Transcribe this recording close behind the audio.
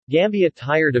Gambia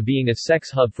tired of being a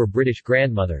sex hub for British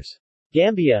grandmothers.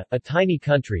 Gambia, a tiny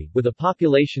country, with a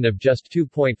population of just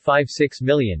 2.56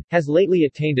 million, has lately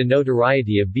attained a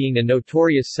notoriety of being a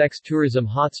notorious sex tourism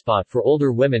hotspot for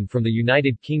older women from the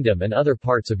United Kingdom and other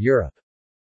parts of Europe.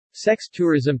 Sex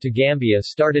tourism to Gambia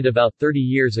started about 30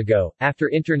 years ago, after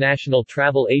international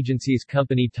travel agencies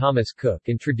company Thomas Cook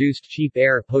introduced cheap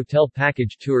air, hotel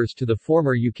package tours to the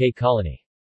former UK colony.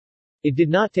 It did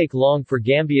not take long for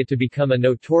Gambia to become a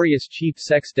notorious cheap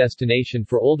sex destination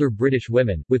for older British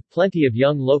women, with plenty of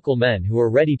young local men who are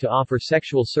ready to offer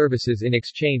sexual services in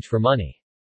exchange for money.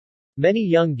 Many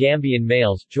young Gambian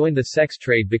males join the sex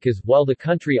trade because, while the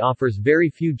country offers very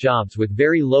few jobs with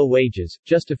very low wages,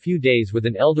 just a few days with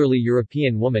an elderly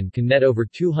European woman can net over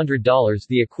 $200,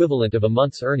 the equivalent of a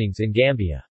month's earnings in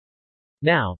Gambia.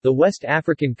 Now, the West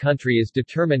African country is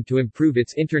determined to improve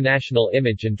its international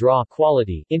image and draw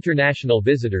quality, international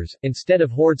visitors, instead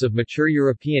of hordes of mature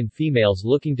European females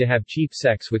looking to have cheap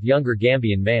sex with younger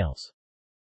Gambian males.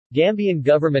 Gambian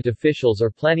government officials are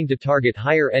planning to target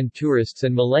higher-end tourists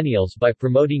and millennials by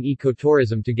promoting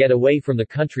ecotourism to get away from the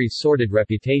country's sordid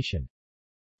reputation.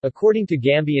 According to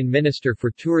Gambian Minister for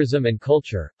Tourism and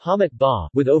Culture, Hamet Bah,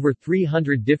 with over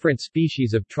 300 different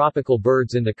species of tropical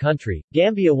birds in the country,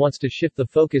 Gambia wants to shift the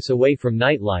focus away from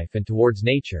nightlife and towards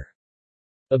nature.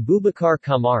 Abubakar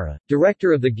Kamara,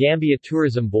 director of the Gambia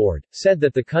Tourism Board, said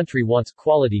that the country wants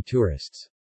quality tourists.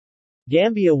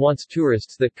 Gambia wants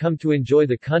tourists that come to enjoy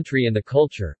the country and the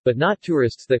culture, but not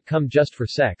tourists that come just for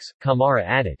sex, Kamara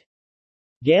added.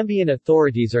 Gambian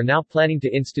authorities are now planning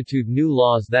to institute new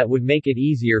laws that would make it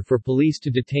easier for police to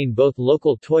detain both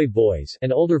local toy boys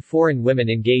and older foreign women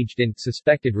engaged in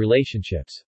suspected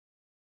relationships.